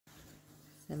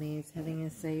Sammy is having a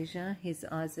seizure. His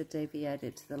eyes are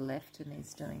deviated to the left and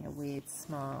he's doing a weird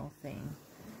smile thing.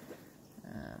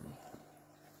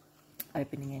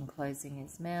 Opening and closing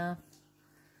his mouth.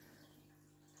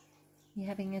 You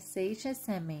having a seizure,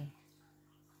 Sammy?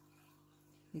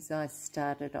 His eyes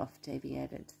started off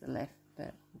deviated to the left,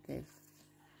 but they've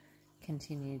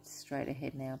continued straight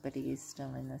ahead now, but he is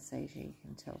still in the seizure, you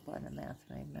can tell by the mouth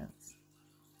movements.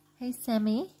 Hey,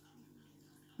 Sammy,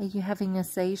 are you having a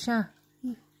seizure?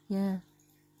 Yeah.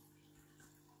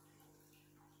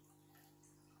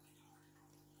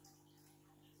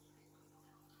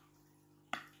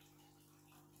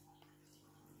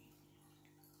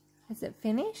 Has it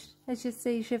finished? Has your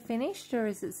seizure finished, or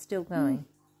is it still going?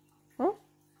 Oh?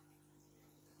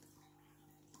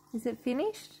 Is it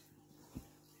finished?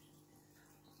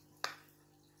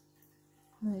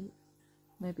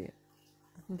 Maybe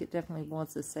I think it definitely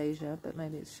was a seizure, but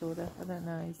maybe it's shorter. I don't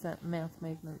know. Is that mouth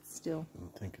movement still?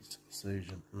 I think it's a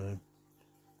seizure movement.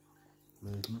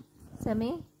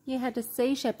 Sammy, you had a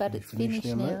seizure, but it's finished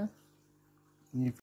now.